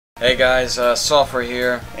Hey guys, Sulfur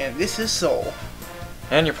here. And this is Soul.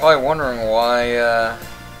 And you're probably wondering why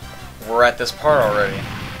we're at this part already.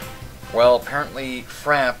 Well, apparently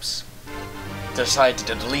Fraps decided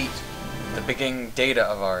to delete the beginning data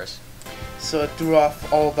of ours. So it threw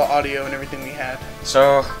off all the audio and everything we had.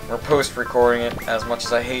 So we're post-recording it. As much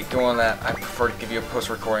as I hate doing that, I prefer to give you a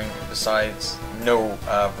post-recording besides no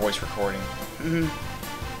voice recording.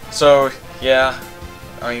 So, yeah,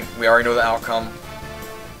 I mean, we already know the outcome.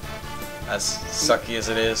 As sucky as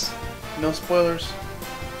it is. No spoilers.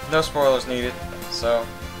 No spoilers needed. So,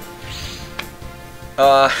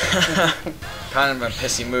 kind of in a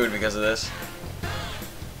pissy mood because of this.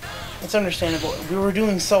 It's understandable. We were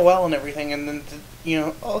doing so well and everything, and then, you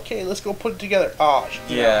know, okay, let's go put it together.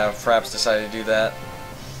 Yeah, Fraps decided to do that.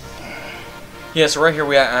 Yeah, so right here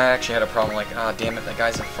I actually had a problem, like, damn it, that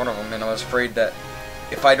guy's in front of him, and I was afraid that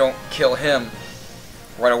if I don't kill him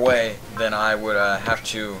right away, then I would have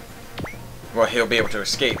to, well, he'll be able to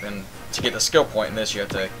escape, and to get the skill point in this, you have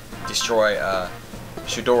to destroy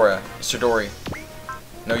Sudori.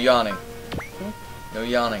 No yawning. No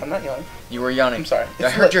yawning. I'm not yawning. You were yawning. I'm sorry. I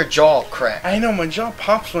heard your jaw crack. I know, my jaw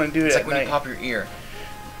pops when I do it It's at like when night. you pop your ear.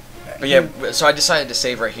 But yeah, so I decided to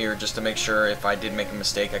save right here just to make sure if I did make a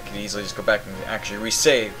mistake, I could easily just go back and actually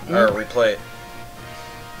resave or replay it.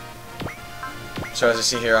 So as you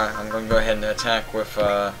see here, I'm going to go ahead and attack with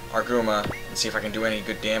Arguma and see if I can do any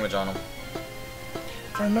good damage on him.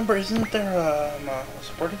 If I remember, isn't there a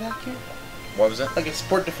sport attack here? What was it? Like a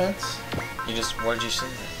sport defense? What did you say?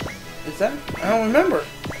 Is that? I don't remember.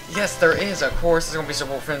 Yes, there is, of course. There's going to be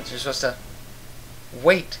support defense. You're supposed to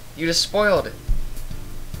wait. You just spoiled it.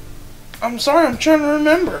 I'm sorry, I'm trying to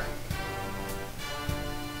remember.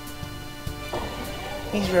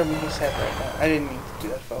 He's rubbing his head right now. I didn't mean to do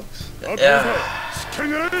that, folks. Yeah.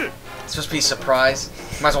 It's supposed to be a surprise.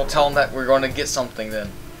 Might as well tell him that we're going to get something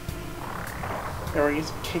then. There we get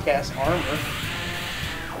some kick-ass armor.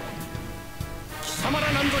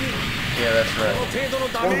 Yeah, that's right.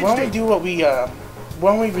 Well, why don't we do what we, why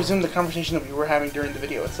don't we resume the conversation that we were having during the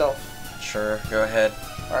video itself? Sure, go ahead.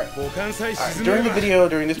 Alright, during the video,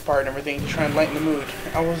 during this part and everything, to try and lighten the mood,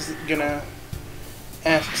 I was gonna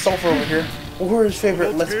ask Sulfur over here, what were his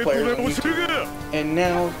favorite Let's Players on YouTube? And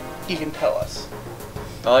now he can tell us.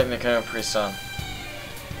 I like Nikon Pre-Sun.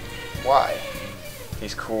 Why?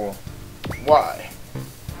 He's cool. Why?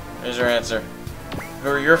 Here's your answer. Who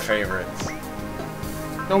are your favorites?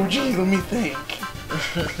 Oh geez, let me think.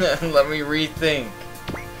 Let me rethink.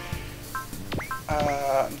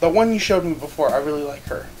 The one you showed me before, I really like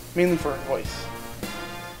her. Mainly for her voice.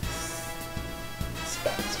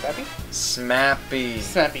 Smappy? Smappy.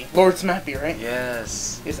 Smappy. Lord Smappy, right?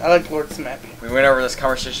 Yes. Yes, I like Lord Smappy. We went over this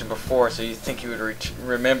conversation before, so you think you would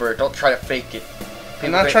remember. Don't try to fake it.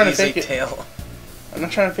 I'm not trying to fake it. Tell. I'm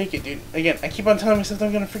not trying to fake it, dude. Again, I keep on telling myself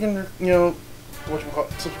I'm gonna freaking, you know,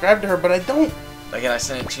 subscribe to her, but I don't. Again, I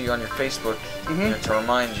sent it to you on your Facebook you know, to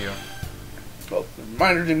remind you. Well, the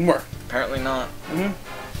reminder didn't work. Apparently not.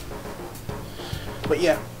 But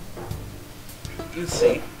yeah. Let's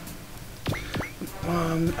see.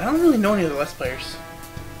 I don't really know any of the Let's Players.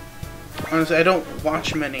 Honestly, I don't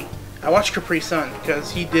watch many. I watch Capri Sun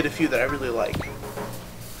because he did a few that I really like.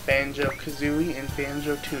 Banjo-Kazooie and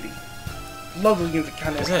Banjo-Tooie. Love those games that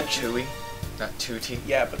kind of... Isn't it Tooie? Not Tootie?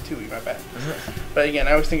 Yeah, but Tooie, my bad. But again,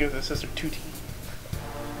 I always think of the sister Tootie.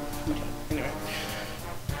 Anyway.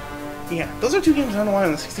 Yeah, those are two games I don't know why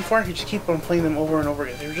on the 64 I could just keep on playing them over and over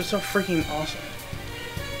again. They were just so freaking awesome.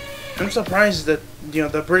 I'm surprised that, you know,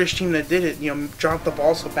 the British team that did it, you know, dropped the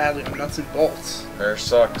ball so badly on nuts and bolts. Bear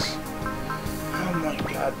sucks. Oh my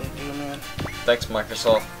god, they do, man. Thanks,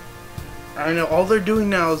 Microsoft. I know, all they're doing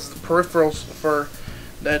now is the peripherals for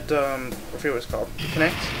that, I forget what it's called,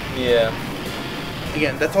 Kinect? Yeah.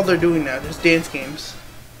 Again, that's all they're doing now, just dance games.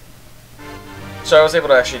 So I was able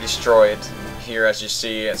to actually destroy it here, as you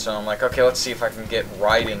see, and so I'm like, okay, let's see if I can get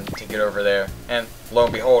Gaiden to get over there. And lo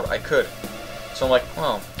and behold, I could. So I'm like,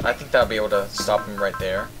 well, I think that'll be able to stop him right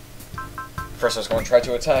there. First I was going to try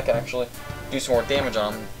to attack, actually. Do some more damage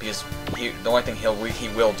on him, because the only thing he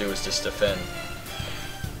will do is just defend.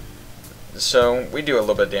 So we do a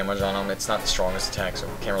little bit of damage on him. It's not the strongest attack, so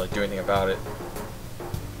we can't really do anything about it.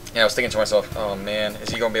 And I was thinking to myself, oh man, is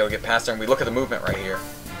he going to be able to get past there? And we look at the movement right here.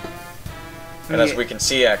 And as we can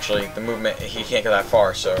see, actually, the movement, he can't get that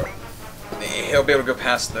far, so he'll be able to go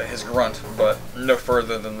past his grunt, but no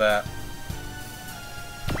further than that.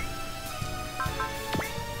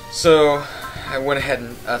 So I went ahead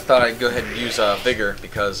and thought I'd go ahead and use Vigor,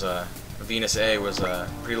 because Venus A was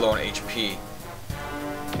pretty low on HP.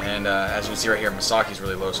 And as you see right here, Masaki's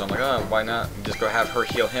really low, so I'm like, oh, why not just go have her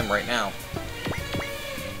heal him right now?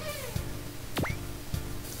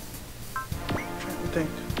 think.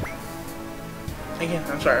 Again,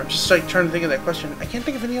 I'm sorry. I'm just like trying to think of that question. I can't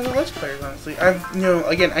think of any other Let's Players, honestly.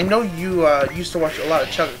 Again, I know you used to watch a lot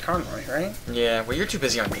of Chuck Conroy, right? Yeah, well, you're too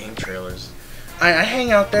busy on game trailers. I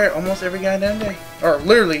hang out there almost every goddamn day, or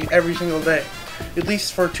literally every single day, at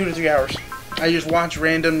least for 2 to 3 hours. I just watch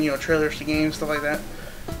random, trailers to games, stuff like that.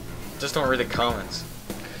 Just don't read the comments.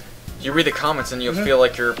 You read the comments and you'll feel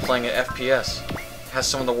like you're playing an FPS. Has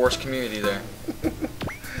some of the worst community there.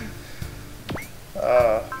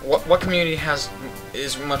 What community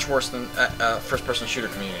is much worse than first-person shooter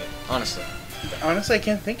community? Honestly. Honestly, I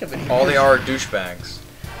can't think of it. All they are douchebags.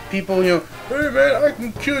 People, hey man, I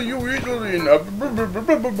can kill you easily. And You know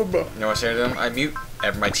what I say to them? I mute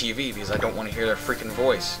my TV because I don't want to hear their freaking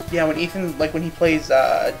voice. Yeah, when Ethan, when he plays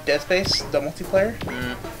Dead Space, the multiplayer,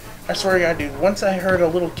 I swear to God, dude, once I heard a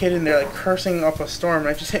little kid in there cursing up a storm, and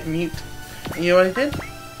I just hit mute. And you know what I did?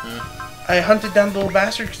 I hunted down the little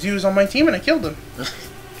bastard because he was on my team and I killed him.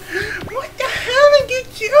 What the hell are you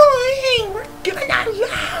doing? We're gonna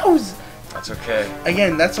lose. That's okay.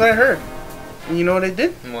 Again, that's what I heard. And you know what I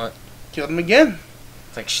did? What? Killed him again.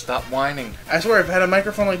 It's like, stop whining. I swear, if I had a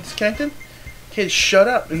microphone disconnected, kid, shut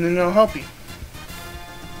up, and then I'll help you.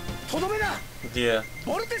 Yeah.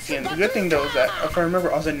 And the good thing though is that, if I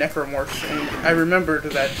remember, I was a necromorph, and I remembered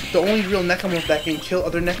that the only real necromorph that can kill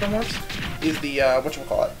other necromorphs is the,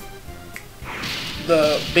 whatchamacallit?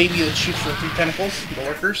 The baby that shoots the 3 tentacles, the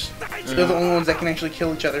lurkers. They're the only ones that can actually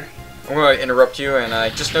kill each other. I'm going to interrupt you, and I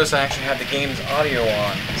just noticed I actually had the game's audio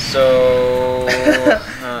on, so...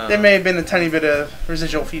 There may have been a tiny bit of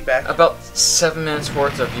residual feedback. About 7 minutes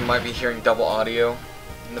worth of you might be hearing double audio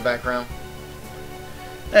in the background.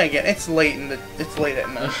 And again, it's late it's late at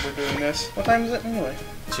night we're doing this. What time is it anyway?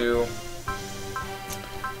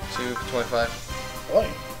 2:25. Boy.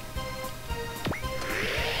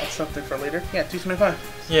 That's something for later. Yeah, 2:25.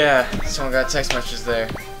 Yeah, someone got text messages there.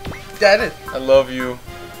 Dad, I love you.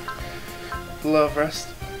 Love Rust.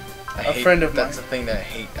 A friend of mine. That's the thing that I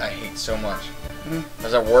hate so much. I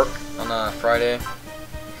was at work on Friday.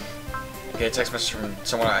 I get a text message from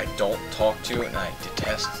someone I don't talk to and I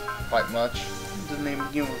detest quite much. The name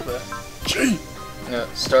begins with a G.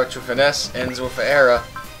 Starts with an S, ends with an era.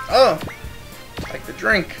 Oh, like the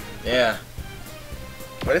drink. Yeah.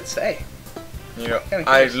 What'd it say?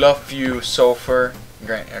 I love you, Sulfur.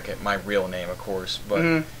 Okay, my real name, of course,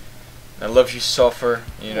 but I love you, Sulfur.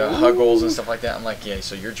 Huggles and stuff like that. I'm like, yeah,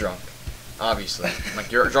 so you're drunk, obviously. I'm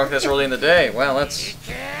like, you're drunk this early in the day. Well, that's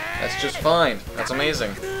just fine. That's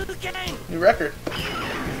amazing. New record.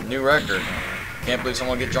 New record. Can't believe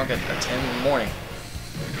someone would get drunk at 10 in the morning.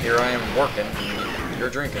 Here I am working, and you're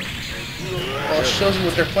drinking. Well, it shows you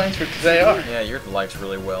what their plans for today are. Yeah, your life's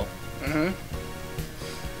really well.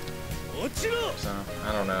 So,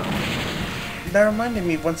 I don't know. That reminded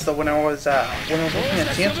me once though when I was working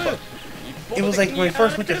at Sam's Club. It was like when I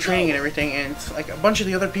first went to training and everything, and like a bunch of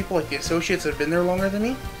the other people, like the associates that have been there longer than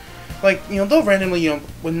me, like, they'll randomly,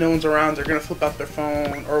 when no one's around, they're gonna flip out their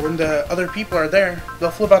phone, or when the other people are there, they'll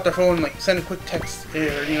flip out their phone and like send a quick text,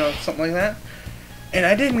 or something like that. And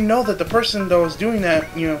I didn't know that the person that was doing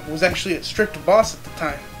that, was actually a strict boss at the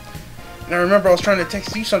time. And I remember I was trying to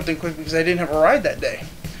text you something quick because I didn't have a ride that day.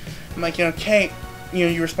 I'm like, Kate,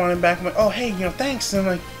 you responded back. I'm like, oh, hey, thanks. And I'm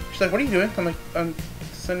like, she's like, what are you doing? I'm like, I'm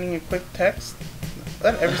sending a quick text.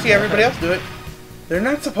 See everybody else do it. They're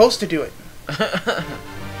not supposed to do it.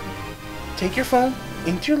 Take your phone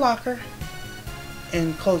into your locker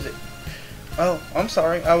and close it. Oh, I'm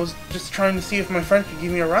sorry. I was just trying to see if my friend could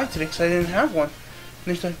give me a ride today because I didn't have one.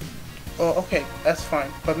 And he's like, oh, okay, that's fine.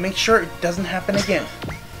 But make sure it doesn't happen again.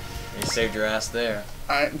 You saved your ass there.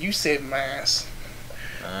 You saved my ass.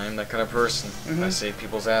 I'm that kind of person. I save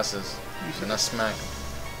people's asses. And I smack them.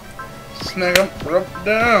 Smack them, rub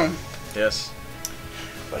down. Yes.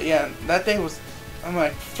 But yeah, that day was, I'm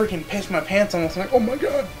like, freaking pissed my pants almost. I'm like, oh my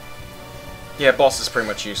god. Yeah, boss is pretty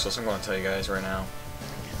much useless. I'm going to tell you guys right now.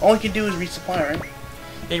 All he can do is resupply, right?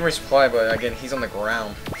 He can resupply, but again, he's on the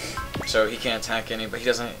ground. So he can't attack but he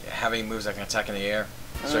doesn't have any moves that can attack in the air.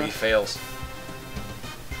 So he fails.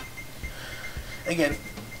 Again,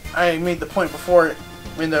 I made the point before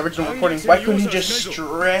in the original recording, why couldn't he just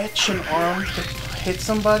stretch an arm to hit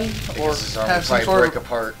somebody? Or his arm have would some sort break of...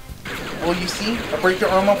 apart. Well, you see? I break your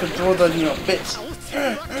arm up and throw the, bits.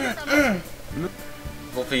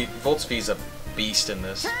 Voltsby's a beast in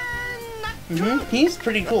this. He's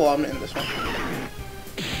pretty cool in this one.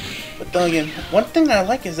 But then again, one thing I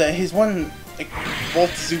like is that his one, like,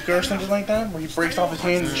 Voltzuka or something like that, where he breaks off his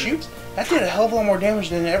hand and shoots, that did a hell of a lot more damage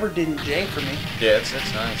than it ever did in J for me. Yeah, it's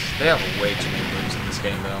nice. They have way too many moves in this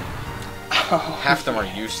game, though. Half of them are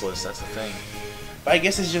useless, that's the thing. But I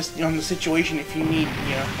guess it's just on the situation if you need,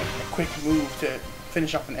 a quick move to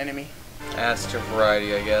finish off an enemy. Adds to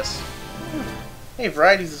variety, I guess. Hey,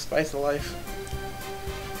 variety's the spice of life.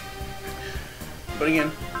 But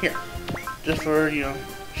again, here, just for,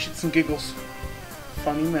 shits and giggles,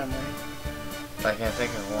 funny memory. I can't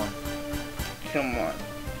think of one. Come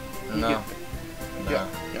on. No. Yeah,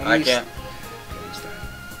 I can't.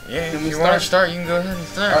 Yeah, if you want to start, you can go ahead and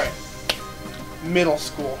start. Alright. Middle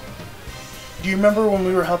school. Do you remember when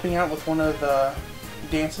we were helping out with one of the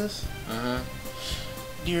dances? Mm-hmm.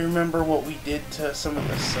 Do you remember what we did to some of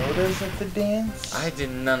the sodas at the dance? I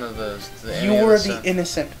did none of those. You were the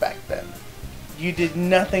innocent back then. You did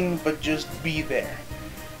nothing but just be there.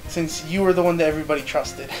 Since you were the one that everybody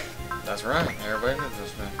trusted. That's right. Everybody knows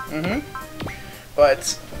this, man. Mm-hmm.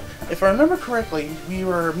 But, if I remember correctly, we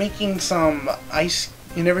were making some ice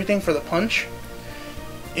and everything for the punch.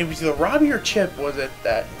 It was either Robbie or Chip, was it,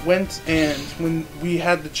 that went and when we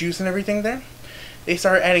had the juice and everything there, they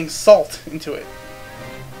started adding salt into it.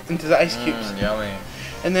 Into the ice cubes. Yummy.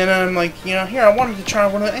 And then I'm like, here, I wanted to try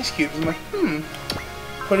one of the ice cubes. I'm like,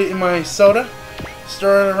 put it in my soda,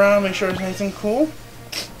 stir it around, make sure it's nice and cool.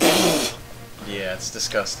 Yeah, it's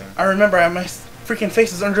disgusting. I remember my freaking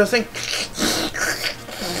face is under the thing.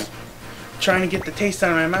 Trying to get the taste out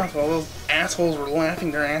of my mouth while those assholes were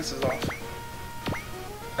laughing their asses off.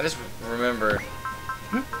 I just remembered.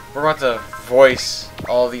 We're about to voice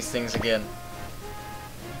all these things again.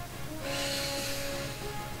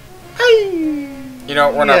 You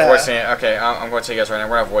know, we're not voicing it. Okay, I'm going to tell you guys right now,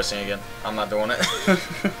 we're not voicing it again. I'm not doing it.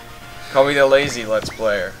 Call me the lazy Let's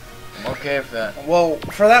Player. I'm okay with that. Well,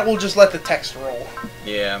 for that, we'll just let the text roll.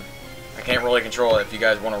 Yeah. I can't really control it. If you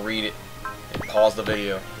guys want to read it, pause the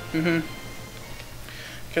video.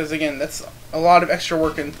 Because, again, that's a lot of extra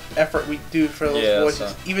work and effort we do for those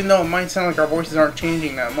voices. So. Even though it might sound like our voices aren't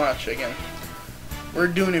changing that much, again. We're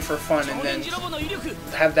doing it for fun, and then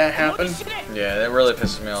have that happen. Yeah, that really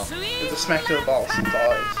pisses me off. It's a smack to the balls. It's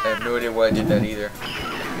always. I have no idea why I did that either.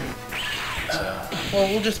 So. Well,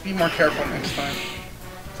 we'll just be more careful next time.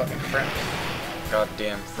 Fucking fraps.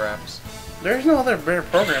 Goddamn fraps. There's no other better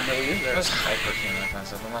program, really, is there? There's hyperkin and that kind of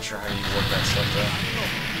stuff. I'm not sure how you work that stuff,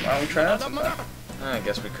 though. Why don't we try out sometime? I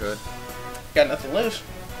guess we could. Got nothing to lose.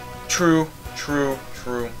 True.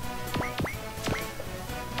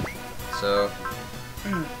 So...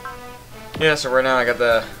 Yeah, so right now I got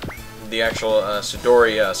the actual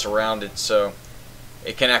Sidori surrounded, so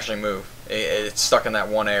it can actually move. It's stuck in that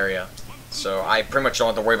one area. So I pretty much don't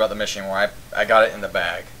have to worry about the mission anymore. I got it in the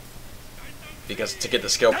bag. Because to get the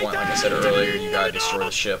skill point, like I said earlier, you gotta destroy the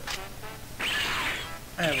ship.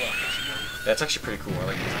 I love this. That's actually pretty cool. I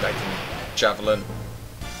like this Gaiden javelin.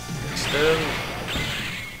 Still...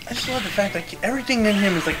 I just love the fact that everything in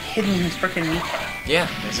him is like hidden in his freaking kneecap. Yeah,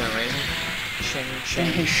 isn't it amazing? Shing, shing.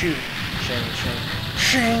 In his shoe. Shing, shing.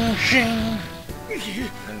 Shing, shing.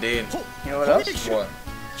 Indeed. You know what else? What?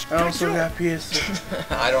 I also got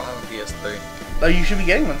PS3. I don't have a PS3. Oh, you should be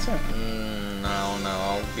getting one soon. No,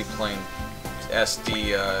 I'll be playing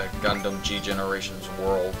SD Gundam G Generations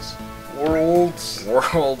Worlds.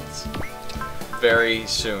 Worlds. Very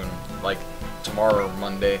soon. Like tomorrow or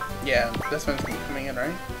Monday. Yeah, that's when it's gonna be coming in,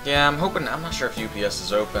 right? Yeah, I'm hoping. I'm not sure if UPS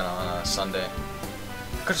is open on Sunday.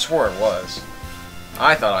 Could have swore it was.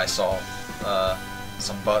 I thought I saw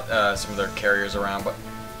some of their carriers around, but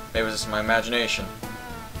maybe it was just my imagination.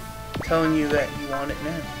 Telling you that you want it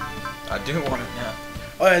now. I do want it now.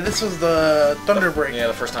 Oh yeah, this was the Thunder Break. Yeah,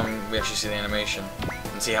 the first time we actually see the animation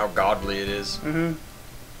and see how godly it is.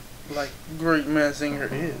 Like Great Mazinger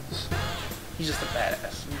is. He's just a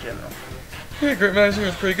badass in general. Yeah, Great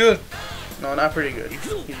Mazinger's pretty good. No, not pretty good.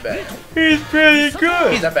 He's bad. He's pretty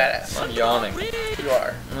good. He's a badass. I'm yawning. You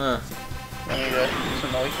are. Want me to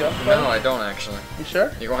wake you up? No, I don't actually. You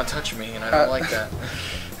sure? You want to touch me, and I don't like that.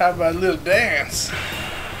 How about a little dance?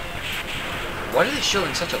 Why do they show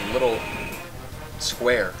in such a little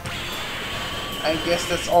square? I guess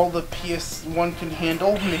that's all the PS1 can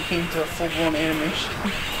handle when it came to full-blown animation.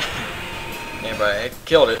 Yeah, but it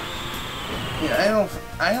killed it. Yeah,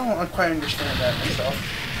 I don't quite understand that myself.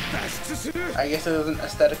 I guess it was an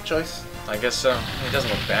aesthetic choice. I guess so. It doesn't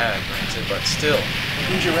look bad, granted, but still.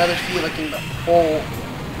 Wouldn't you rather see it like in the full,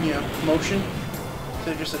 motion?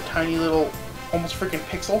 So just a tiny little, almost freaking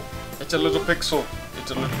pixel? It's a little pixel.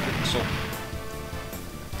 It's a little pixel.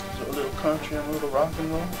 So a little country and a little rock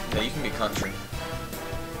and roll? Yeah, you can be country.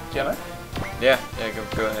 Can I? Yeah,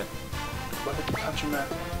 go ahead. Go ahead, country man.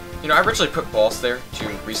 You know, I originally put Boss there to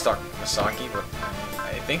restock Masaki, but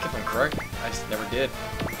I think if I'm correct, I just never did.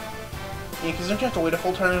 Yeah, because don't you have to wait a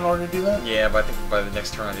full turn in order to do that? Yeah, but I think by the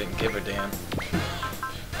next turn I didn't give a damn.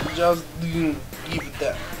 Just give it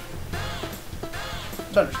that.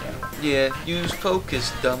 It's understandable. Yeah, use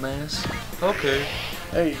focus, dumbass. Okay.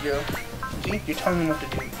 There you go. See, you're telling me what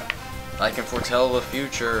to do. I can foretell the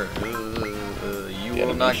future. You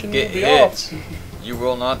will not animation get will be hit. off. You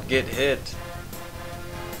will not get hit.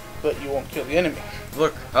 But you won't kill the enemy.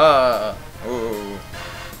 Look. Ooh.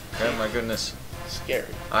 Oh my goodness. Scary.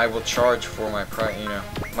 I will charge for my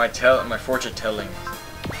my fortune telling.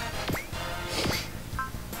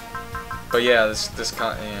 But yeah, it's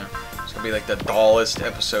gonna be like the dullest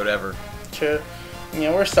episode ever. True.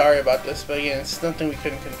 Yeah, we're sorry about this, but again, it's something we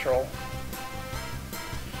couldn't control.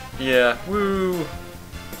 Yeah. Woo.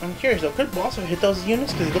 I'm curious though, could Boss have hit those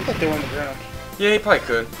units? Because it looked like they were on the ground. Yeah, he probably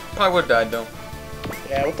could. Probably would have died though.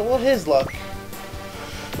 Yeah, with all his luck,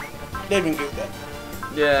 they've been good then.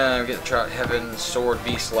 Yeah, get to try out Heaven Sword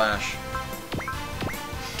V Slash.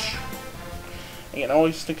 Again, I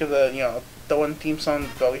always think of the one theme song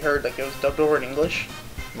that we heard, like it was dubbed over in English.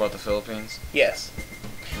 About the Philippines. Yes.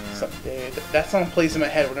 Yeah. So, that song plays in my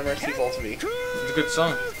head whenever I see Volta V. It's a good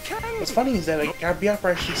song. What's funny is that I got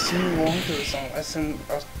Biafra actually singing along to the song. I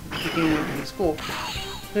was thinking in school.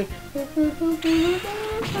 Like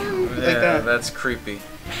that. That's creepy.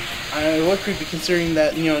 I was creepy considering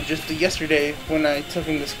that, just yesterday when I took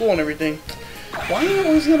him to school and everything, why are you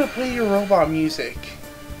always gonna play your robot music?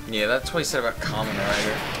 Yeah, that's what he said about Kamen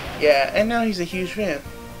Rider. Yeah, and now he's a huge fan.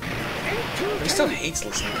 But he still hates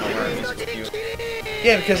listening to Kamen Rider music with you.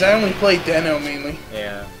 Yeah, because I only play Deno mainly.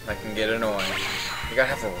 Yeah, that can get annoying. You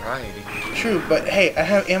gotta have variety. True, but hey, I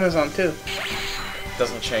have Amazon too.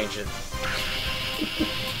 Doesn't change it.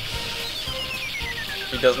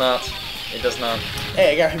 He does not. It does not.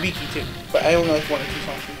 Hey, I got Hibiki too, but I only like 1 or 2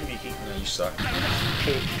 songs from Hibiki. No, you suck.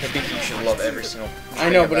 True. Hibiki, you should love every single I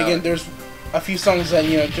know, thing but about again, it. there's a few songs that,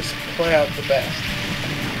 just play out the best.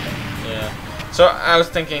 Yeah. So I was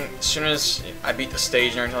thinking, as soon as I beat the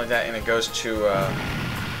stage and everything like that, and it goes to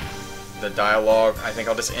the dialogue, I think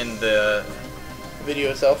I'll just end the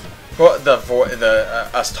Video itself. well,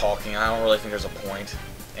 us talking. I don't really think there's a point,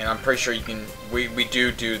 and I'm pretty sure you can. We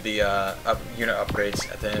do the unit upgrades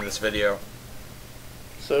at the end of this video.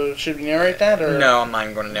 So should we narrate that or No, I'm not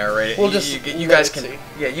even going to narrate it. We'll just you let guys it can. see.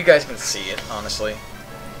 Yeah, you guys can see it. Honestly.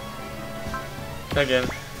 Again,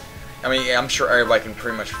 I mean, I'm sure everybody can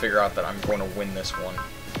pretty much figure out that I'm going to win this one.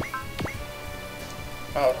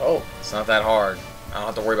 Oh, It's not that hard. I don't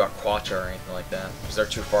have to worry about Quacha or anything like that, because they're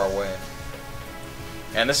too far away.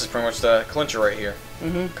 And this is pretty much the clincher right here.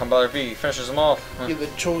 Combat V finishes them off. Huh. Get the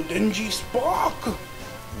Chodenji Spark.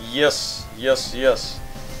 Yes, yes, yes.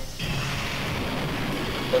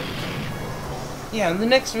 But, Yeah, in the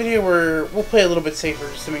next video we'll play a little bit safer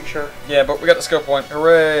just to make sure. yeah, but we got the skill point.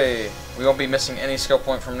 Hooray! We won't be missing any skill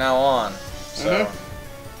point from now on. So,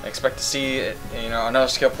 I expect to see another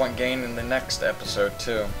skill point gain in the next episode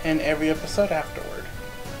too. And every episode afterward.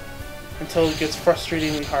 Until it gets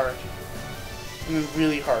frustratingly hard. I mean,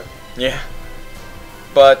 really hard. Yeah.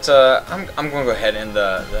 But I'm going to go ahead and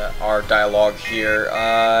end our dialogue here.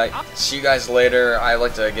 See you guys later. I'd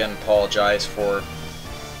like to again apologize for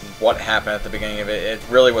what happened at the beginning of it. It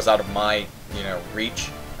really was out of my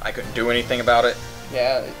reach. I couldn't do anything about it.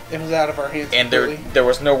 Yeah, it was out of our hands. And completely. there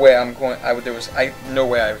was no way no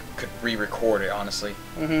way I could re-record it, honestly.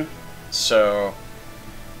 So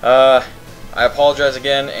I apologize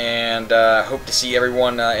again, and hope to see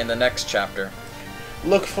everyone in the next chapter.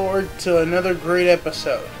 Look forward to another great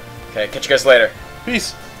episode. Okay, catch you guys later.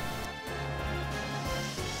 Peace.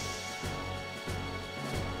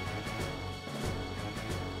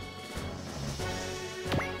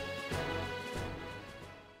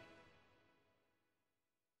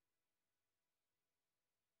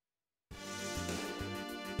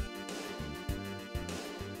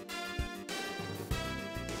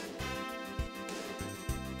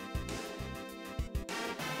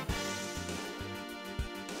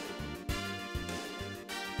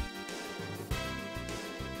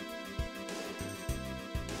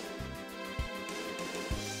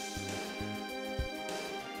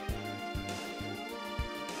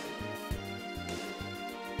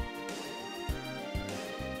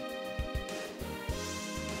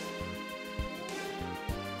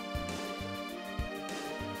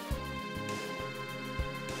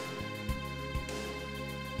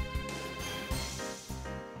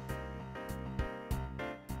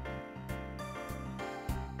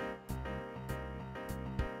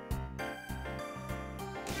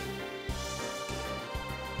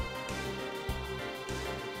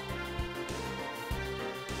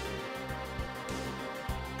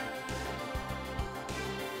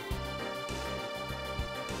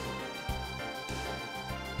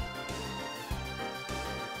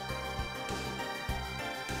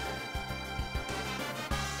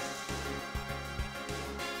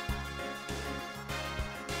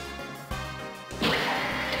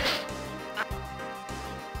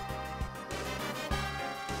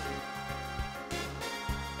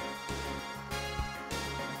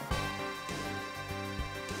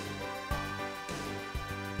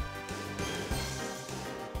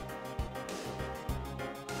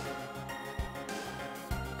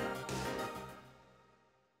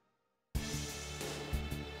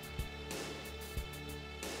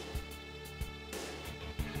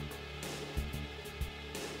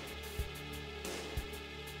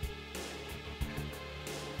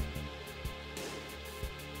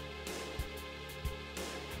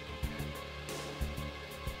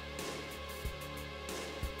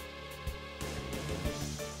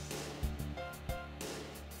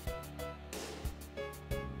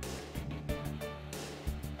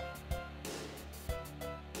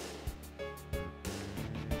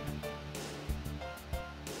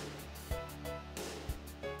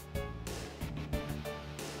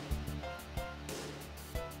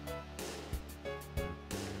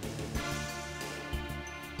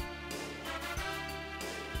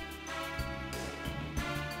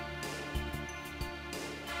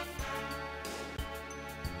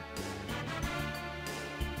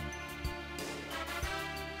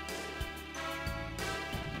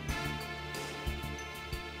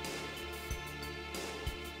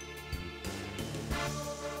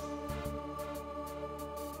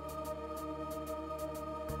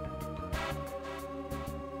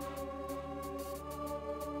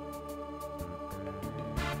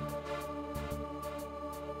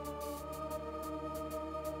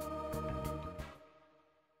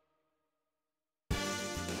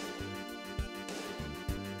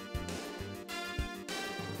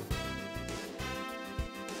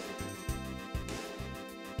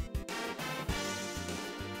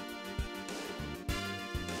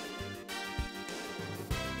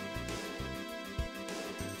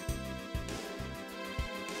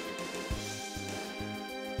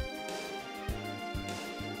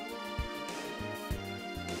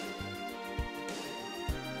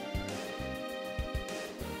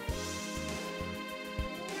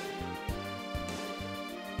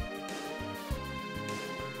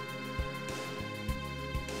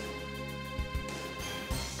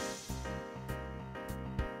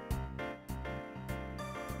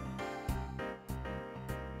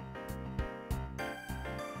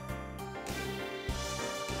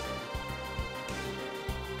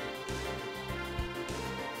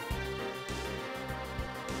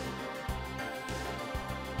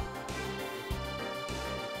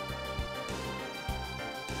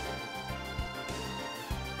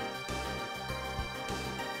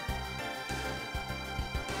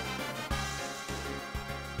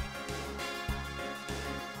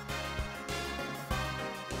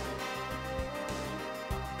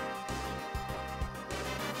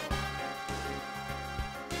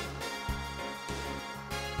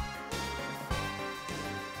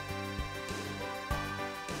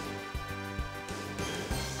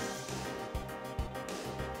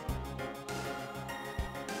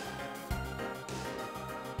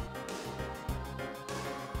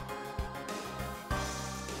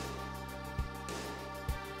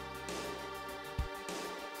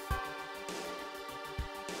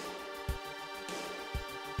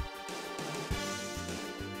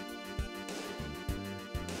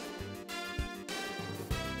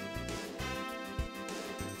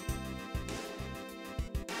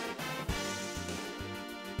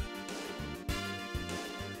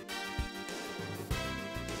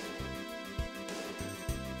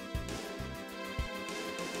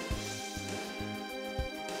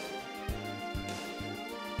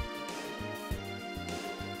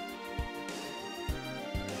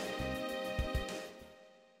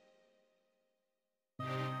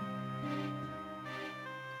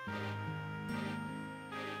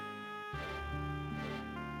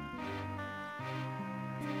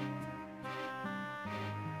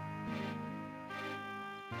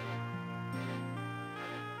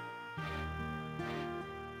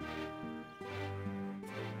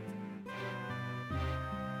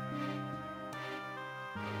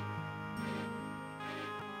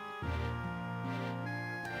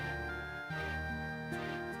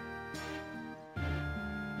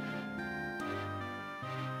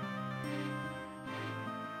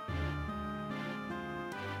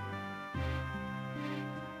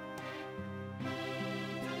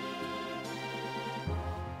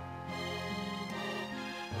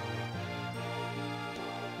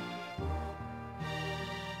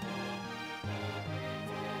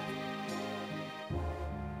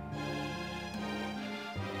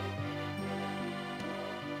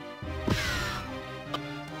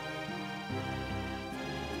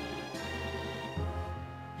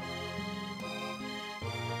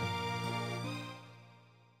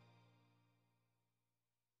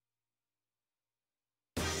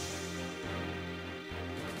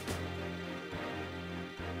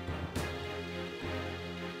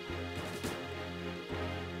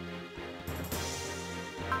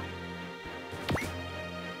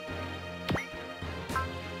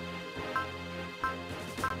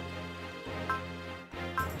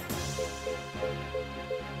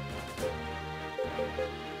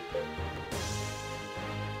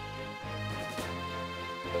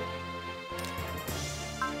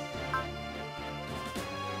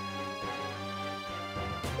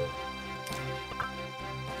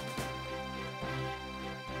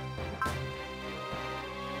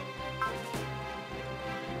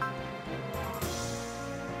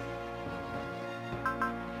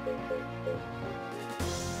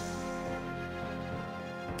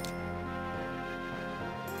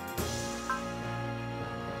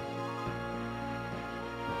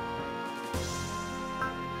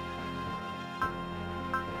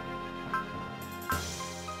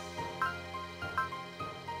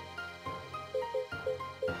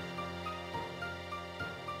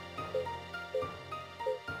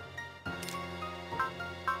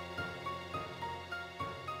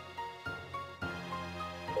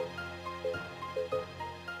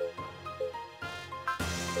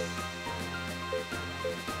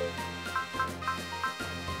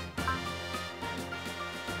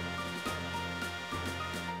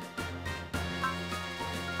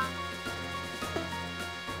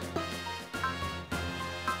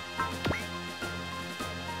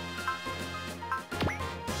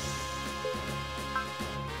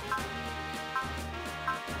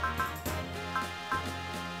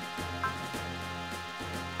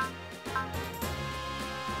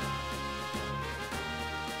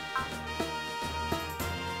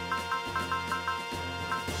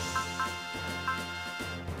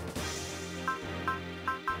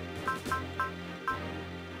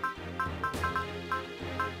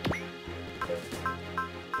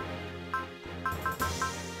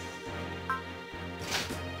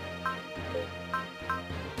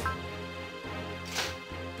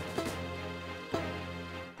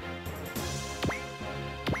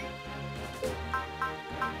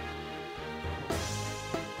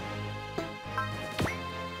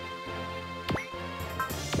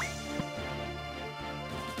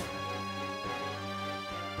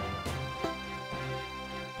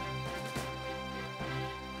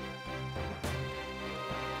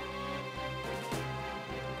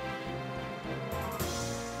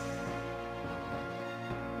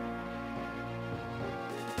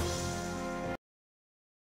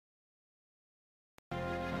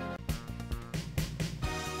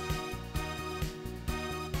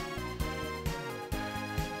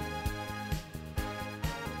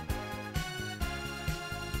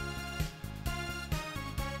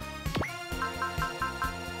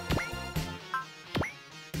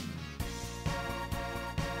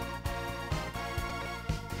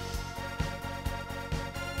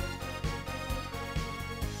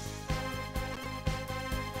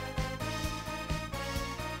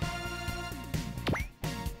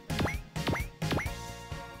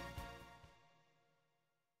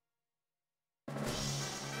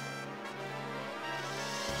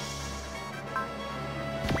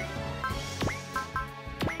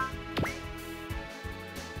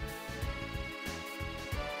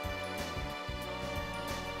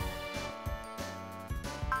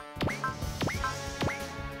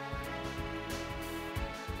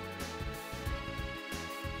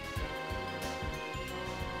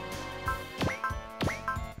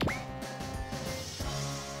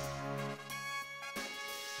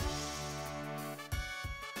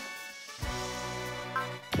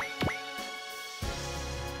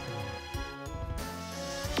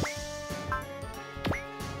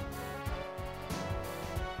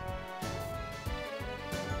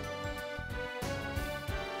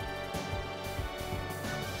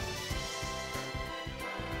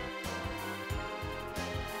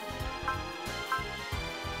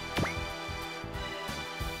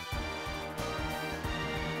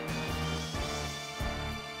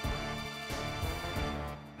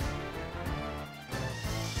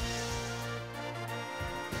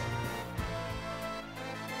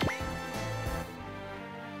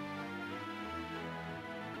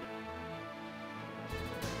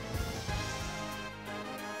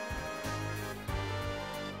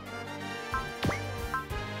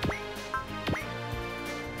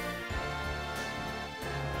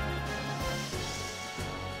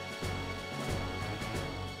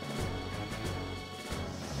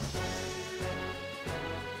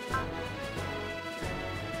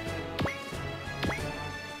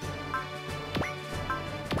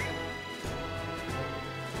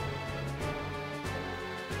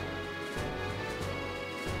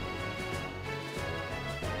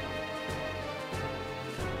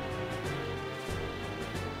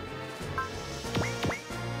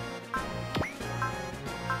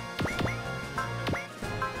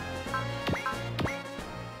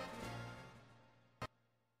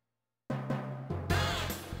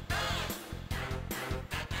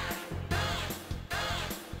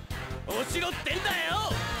 ろってんだ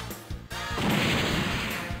よ。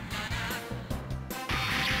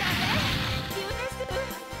ユネス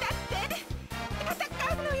だって戦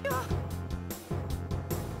うのよ。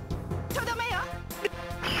とどめよ。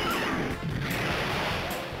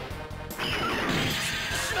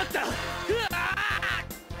しまった。うわ